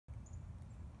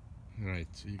Alright,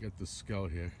 so you got the Scout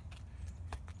here.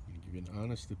 I'm gonna give you an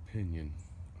honest opinion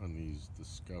on these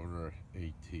Discover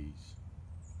AT3s.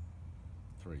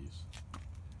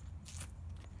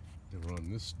 They're on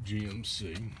this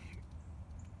GMC.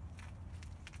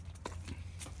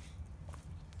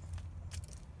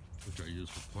 Which I use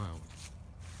for plowing.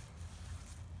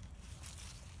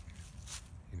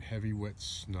 In heavy wet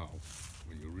snow,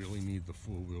 when you really need the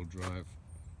four-wheel drive,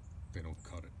 they don't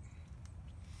cut it.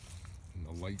 In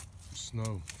the light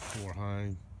snow, 4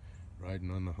 high,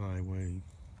 riding on the highway,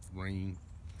 rain,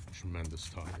 tremendous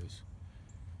tires.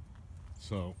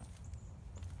 So,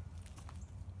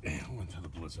 I went to the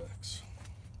Blizzaks.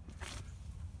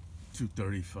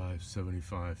 235,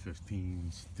 75,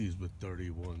 15s. These were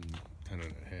 31, 10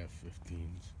 and a half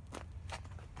 15s.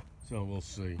 So we'll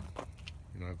see.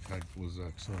 You know, I've had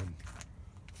Blizzaks on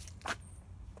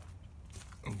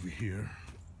over here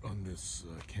on this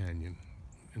canyon,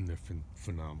 and they're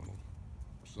phenomenal.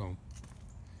 So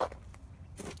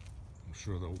I'm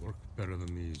sure they'll work better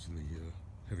than these in the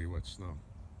heavy wet snow.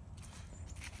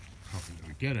 Probably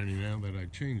gonna get any now that I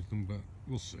changed them, but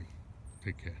we'll see.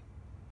 Take care.